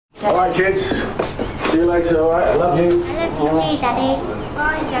All right, kids. See you later, all right? I love you. I love you too, Daddy.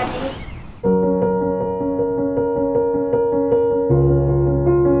 Bye, Daddy.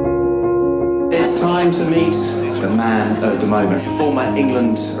 It's time to meet the man of the moment. Former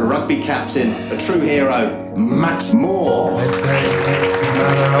England rugby captain, a true hero, Max Moore. They say it's a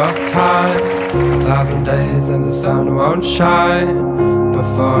matter of time, 1,000 days and the sun won't shine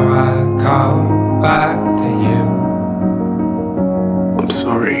before I come back to you. I'm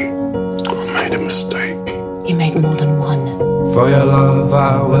sorry, I made a mistake. You made more than one. For your love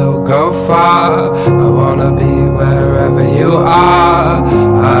I will go far, I wanna be wherever you are.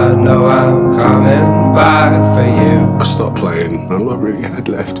 I know I'm coming back for you. I stopped playing, and all I really had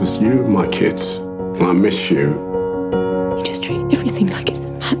left was you and my kids. And I miss you. You just treat everything like it's a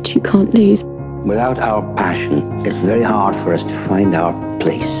match you can't lose. Without our passion, it's very hard for us to find our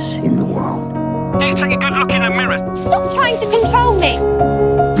place in the world. You take a good look in the mirror. Stop trying to control me!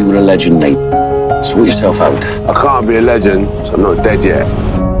 You were a legend, mate. Sort yourself out. I can't be a legend, so I'm not dead yet.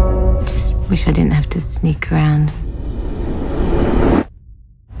 Just wish I didn't have to sneak around.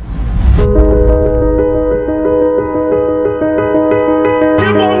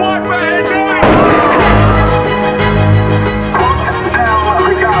 Give my wife a head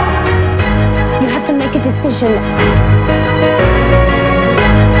You have to make a decision.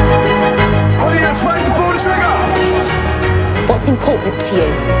 Are you afraid to pull the trigger? What's important to you?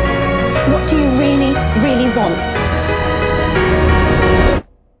 What do you really, really want?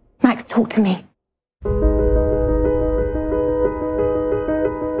 Max, talk to me.